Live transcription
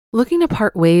Looking to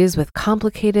part ways with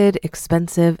complicated,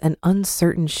 expensive, and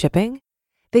uncertain shipping?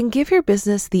 Then give your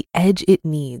business the edge it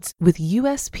needs with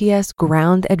USPS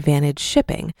Ground Advantage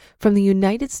shipping from the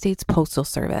United States Postal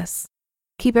Service.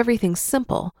 Keep everything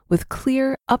simple with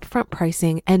clear, upfront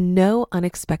pricing and no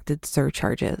unexpected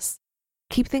surcharges.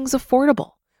 Keep things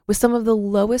affordable with some of the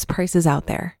lowest prices out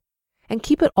there. And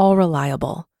keep it all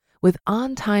reliable with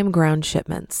on-time ground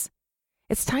shipments.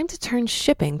 It's time to turn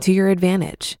shipping to your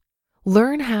advantage.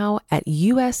 Learn how at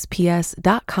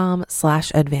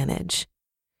USPS.com/advantage.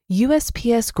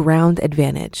 USPS Ground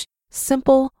Advantage.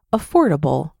 Simple,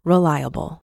 affordable,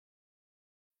 reliable.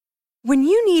 When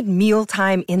you need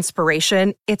mealtime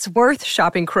inspiration, it's worth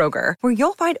shopping Kroger, where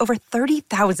you'll find over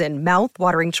 30,000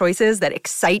 mouth-watering choices that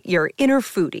excite your inner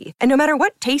foodie. And no matter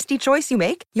what tasty choice you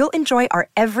make, you'll enjoy our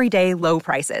everyday low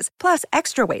prices, plus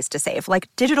extra ways to save, like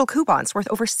digital coupons worth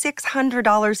over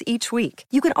 $600 each week.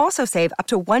 You can also save up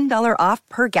to $1 off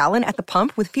per gallon at the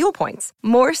pump with fuel points.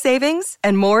 More savings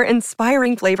and more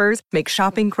inspiring flavors make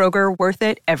shopping Kroger worth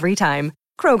it every time.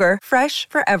 Kroger, fresh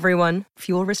for everyone.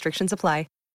 Fuel restrictions apply.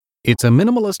 It's a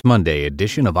Minimalist Monday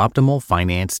edition of Optimal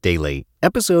Finance Daily,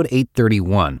 episode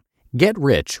 831, Get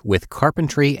Rich with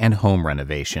Carpentry and Home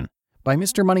Renovation, by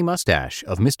Mr. Money Mustache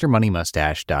of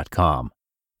MrMoneyMustache.com.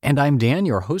 And I'm Dan,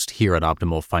 your host here at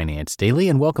Optimal Finance Daily,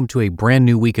 and welcome to a brand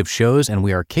new week of shows, and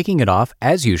we are kicking it off,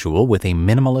 as usual, with a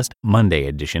Minimalist Monday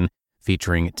edition,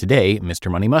 featuring today,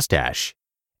 Mr. Money Mustache.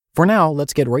 For now,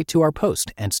 let's get right to our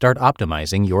post and start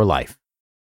optimizing your life.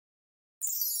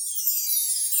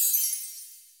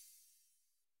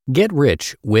 Get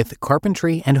Rich with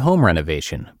Carpentry and Home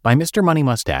Renovation by Mr. Money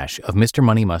Mustache of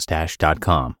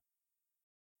MrMoneyMustache.com.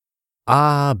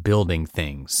 Building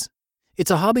things. It's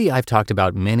a hobby I've talked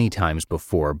about many times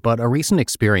before, but a recent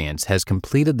experience has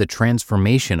completed the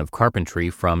transformation of carpentry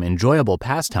from enjoyable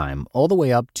pastime all the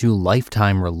way up to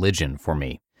lifetime religion for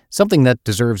me, something that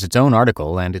deserves its own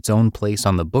article and its own place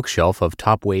on the bookshelf of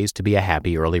top ways to be a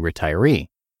happy early retiree.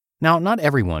 Now, not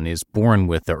everyone is born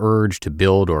with the urge to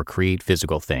build or create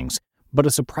physical things, but a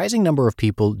surprising number of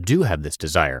people do have this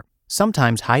desire,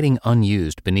 sometimes hiding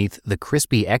unused beneath the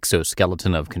crispy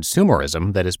exoskeleton of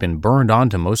consumerism that has been burned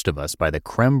onto most of us by the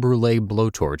creme brulee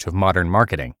blowtorch of modern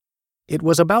marketing. It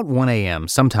was about 1 a.m.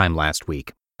 sometime last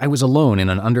week. I was alone in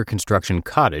an under-construction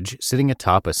cottage sitting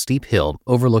atop a steep hill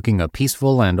overlooking a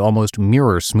peaceful and almost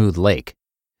mirror-smooth lake.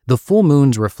 The full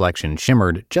moon's reflection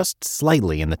shimmered just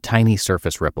slightly in the tiny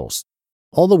surface ripples.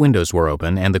 All the windows were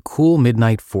open, and the cool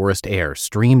midnight forest air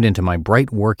streamed into my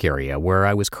bright work area where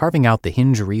I was carving out the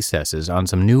hinge recesses on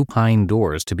some new pine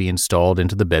doors to be installed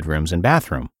into the bedrooms and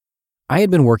bathroom. I had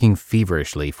been working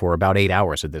feverishly for about 8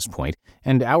 hours at this point,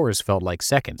 and hours felt like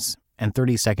seconds, and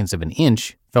 30 seconds of an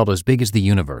inch felt as big as the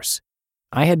universe.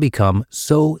 I had become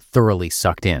so thoroughly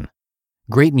sucked in.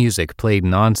 Great music played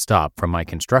non-stop from my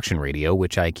construction radio,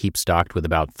 which I keep stocked with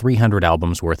about 300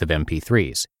 albums worth of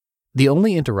MP3s. The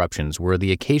only interruptions were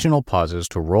the occasional pauses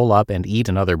to roll up and eat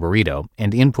another burrito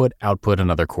and input-output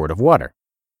another quart of water.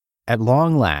 At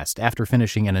long last, after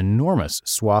finishing an enormous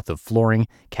swath of flooring,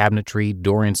 cabinetry,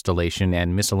 door installation,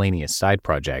 and miscellaneous side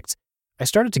projects, I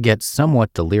started to get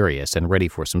somewhat delirious and ready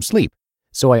for some sleep,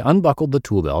 so I unbuckled the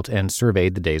tool belt and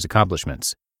surveyed the day's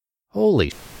accomplishments.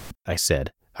 Holy I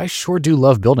said. I sure do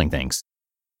love building things.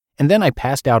 And then I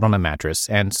passed out on a mattress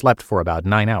and slept for about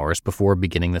 9 hours before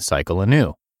beginning the cycle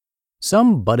anew.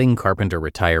 Some budding carpenter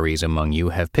retirees among you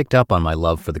have picked up on my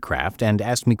love for the craft and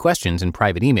asked me questions in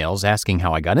private emails asking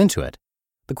how I got into it.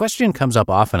 The question comes up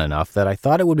often enough that I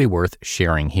thought it would be worth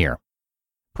sharing here.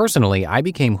 Personally, I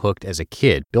became hooked as a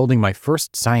kid building my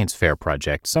first science fair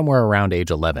project somewhere around age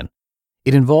 11.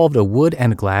 It involved a wood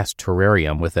and glass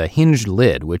terrarium with a hinged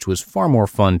lid, which was far more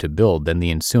fun to build than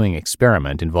the ensuing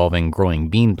experiment involving growing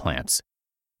bean plants.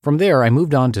 From there, I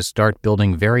moved on to start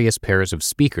building various pairs of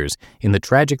speakers in the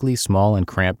tragically small and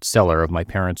cramped cellar of my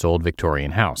parents' old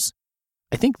Victorian house.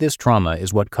 I think this trauma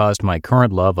is what caused my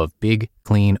current love of big,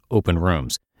 clean, open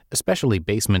rooms, especially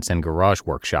basements and garage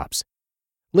workshops.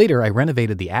 Later, I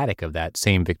renovated the attic of that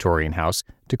same Victorian house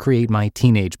to create my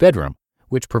teenage bedroom,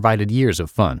 which provided years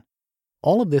of fun.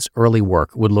 All of this early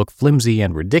work would look flimsy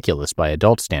and ridiculous by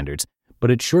adult standards, but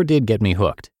it sure did get me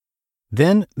hooked.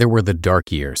 Then there were the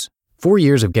dark years. 4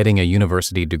 years of getting a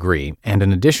university degree and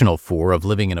an additional 4 of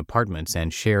living in apartments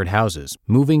and shared houses,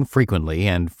 moving frequently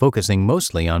and focusing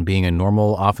mostly on being a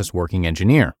normal office-working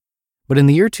engineer. But in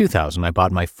the year 2000, I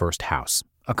bought my first house,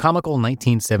 a comical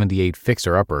 1978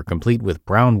 fixer-upper complete with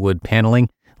brown wood paneling,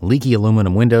 leaky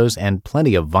aluminum windows, and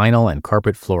plenty of vinyl and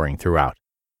carpet flooring throughout.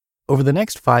 Over the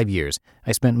next 5 years,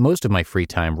 I spent most of my free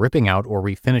time ripping out or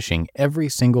refinishing every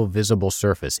single visible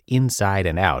surface inside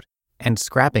and out, and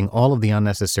scrapping all of the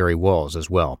unnecessary walls as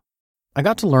well. I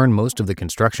got to learn most of the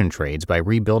construction trades by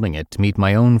rebuilding it to meet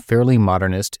my own fairly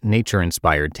modernist,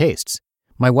 nature-inspired tastes.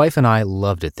 My wife and I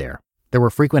loved it there. There were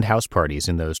frequent house parties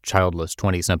in those childless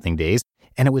 20-something days,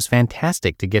 and it was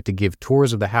fantastic to get to give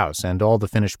tours of the house and all the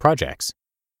finished projects.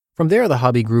 From there, the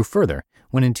hobby grew further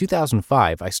when in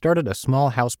 2005 I started a small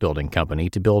house building company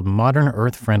to build modern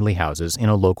earth-friendly houses in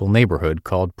a local neighborhood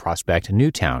called Prospect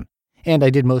Newtown, and I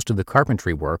did most of the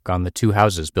carpentry work on the 2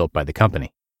 houses built by the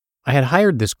company. I had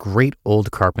hired this great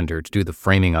old carpenter to do the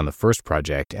framing on the first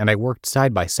project, and I worked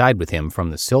side by side with him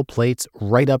from the sill plates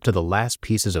right up to the last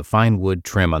pieces of fine wood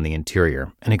trim on the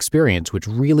interior, an experience which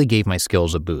really gave my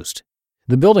skills a boost.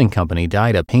 The building company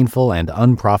died a painful and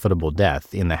unprofitable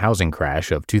death in the housing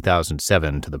crash of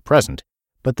 2007 to the present,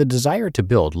 but the desire to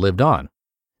build lived on.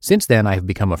 Since then, I have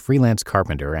become a freelance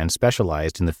carpenter and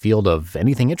specialized in the field of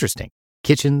anything interesting: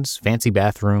 kitchens, fancy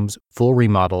bathrooms, full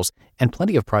remodels, and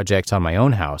plenty of projects on my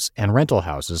own house and rental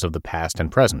houses of the past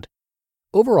and present.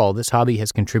 Overall, this hobby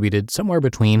has contributed somewhere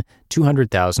between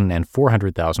 $200,000 and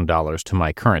 $400,000 to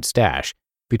my current stash,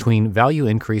 between value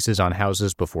increases on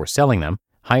houses before selling them,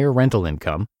 higher rental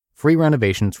income, free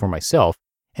renovations for myself,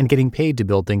 and getting paid to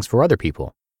build things for other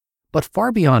people. But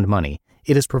far beyond money,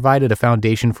 it has provided a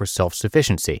foundation for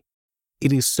self-sufficiency.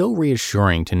 It is so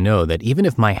reassuring to know that even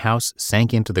if my house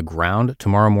sank into the ground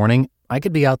tomorrow morning, I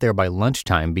could be out there by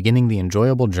lunchtime beginning the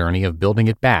enjoyable journey of building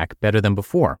it back better than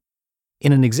before.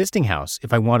 In an existing house,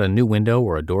 if I want a new window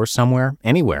or a door somewhere,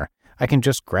 anywhere, I can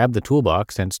just grab the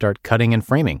toolbox and start cutting and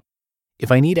framing.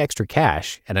 If I need extra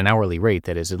cash at an hourly rate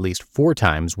that is at least 4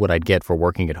 times what I'd get for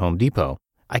working at Home Depot,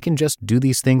 I can just do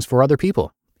these things for other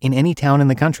people in any town in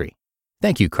the country.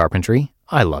 Thank you, carpentry.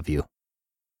 I love you.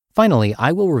 Finally,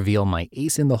 I will reveal my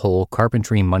ace-in-the-hole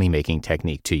carpentry money-making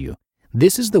technique to you.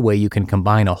 This is the way you can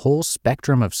combine a whole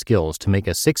spectrum of skills to make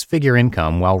a 6-figure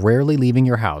income while rarely leaving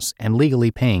your house and legally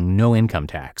paying no income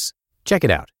tax. Check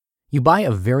it out. You buy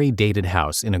a very dated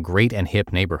house in a great and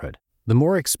hip neighborhood. The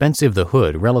more expensive the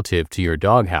hood relative to your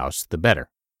doghouse, the better.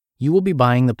 You will be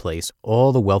buying the place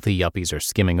all the wealthy yuppies are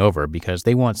skimming over because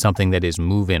they want something that is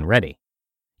move-in ready.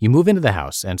 You move into the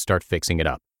house and start fixing it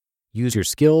up. Use your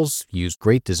skills, use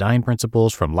great design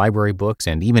principles from library books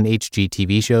and even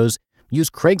HGTV shows, use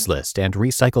Craigslist and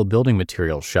recycled building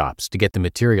materials shops to get the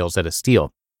materials at a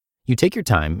steal. You take your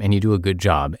time and you do a good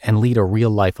job and lead a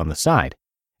real life on the side.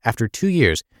 After 2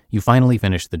 years, you finally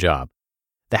finish the job.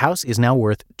 The house is now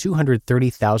worth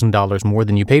 $230,000 more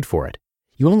than you paid for it.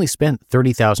 You only spent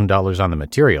 $30,000 on the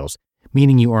materials,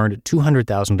 meaning you earned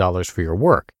 $200,000 for your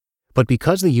work. But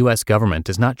because the U.S. government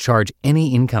does not charge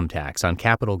any income tax on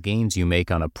capital gains you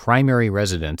make on a primary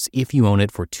residence if you own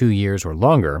it for 2 years or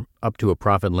longer, up to a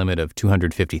profit limit of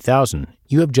 $250,000,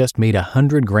 you have just made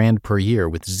 $100,000 per year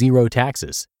with 0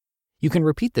 taxes. You can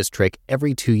repeat this trick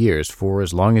every 2 years for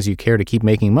as long as you care to keep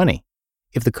making money.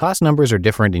 If the cost numbers are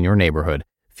different in your neighborhood,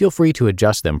 feel free to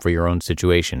adjust them for your own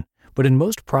situation. But in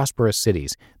most prosperous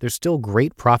cities, there's still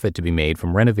great profit to be made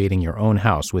from renovating your own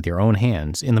house with your own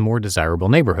hands in the more desirable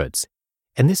neighborhoods.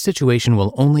 And this situation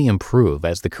will only improve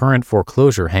as the current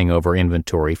foreclosure hangover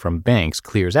inventory from banks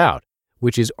clears out,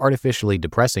 which is artificially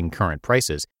depressing current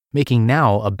prices, making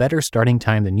now a better starting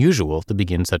time than usual to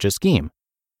begin such a scheme.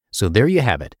 So there you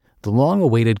have it, the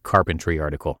long-awaited carpentry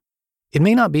article. It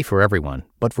may not be for everyone,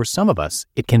 but for some of us,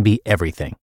 it can be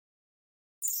everything.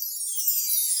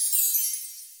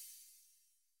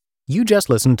 You just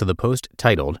listened to the post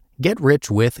titled, Get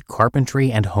Rich with Carpentry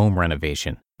and Home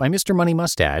Renovation by Mr. Money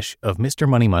Mustache of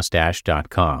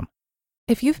MrMoneyMustache.com.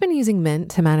 If you've been using Mint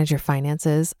to manage your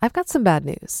finances, I've got some bad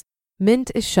news.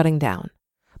 Mint is shutting down.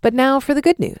 But now for the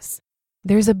good news.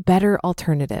 There's a better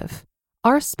alternative.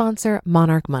 Our sponsor,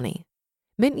 Monarch Money.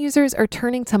 Mint users are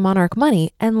turning to Monarch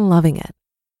Money and loving it.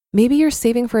 Maybe you're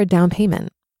saving for a down payment,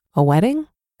 a wedding,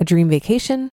 a dream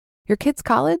vacation, your kid's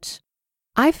college.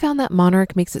 I found that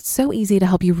Monarch makes it so easy to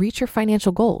help you reach your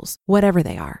financial goals, whatever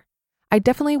they are. I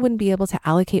definitely wouldn't be able to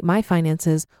allocate my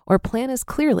finances or plan as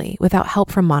clearly without help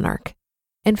from Monarch.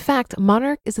 In fact,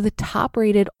 Monarch is the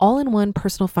top-rated all-in-one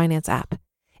personal finance app.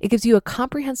 It gives you a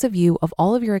comprehensive view of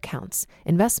all of your accounts,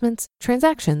 investments,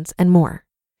 transactions, and more.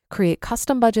 Create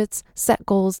custom budgets, set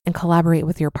goals, and collaborate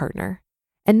with your partner.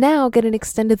 And now get an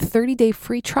extended 30-day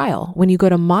free trial when you go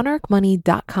to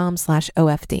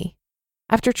monarchmoney.com/OFD.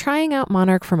 After trying out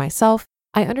Monarch for myself,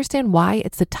 I understand why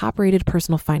it's the top-rated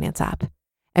personal finance app.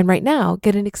 And right now,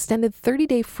 get an extended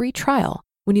 30-day free trial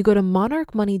when you go to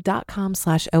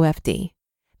monarchmoney.com/OFD.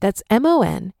 That's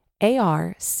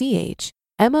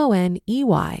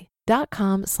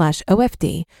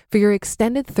MONARCHMONEY.com/OFD for your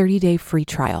extended 30-day free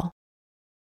trial.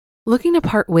 Looking to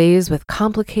part ways with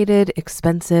complicated,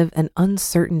 expensive, and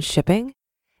uncertain shipping?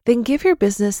 Then give your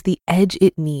business the edge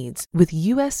it needs with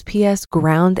USPS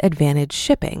Ground Advantage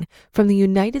shipping from the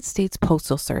United States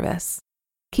Postal Service.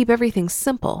 Keep everything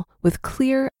simple with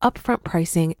clear, upfront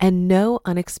pricing and no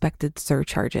unexpected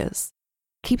surcharges.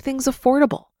 Keep things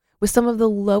affordable with some of the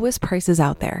lowest prices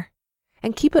out there.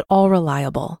 And keep it all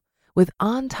reliable with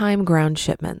on-time ground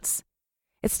shipments.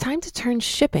 It's time to turn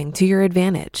shipping to your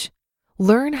advantage.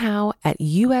 Learn how at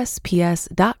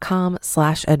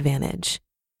USPS.com/advantage.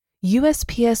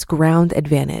 USPS Ground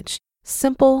Advantage.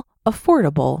 Simple,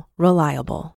 affordable,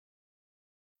 reliable.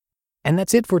 And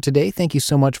that's it for today. Thank you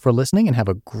so much for listening and have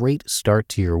a great start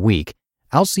to your week.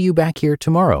 I'll see you back here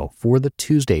tomorrow for the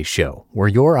Tuesday show, where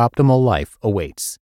your optimal life awaits.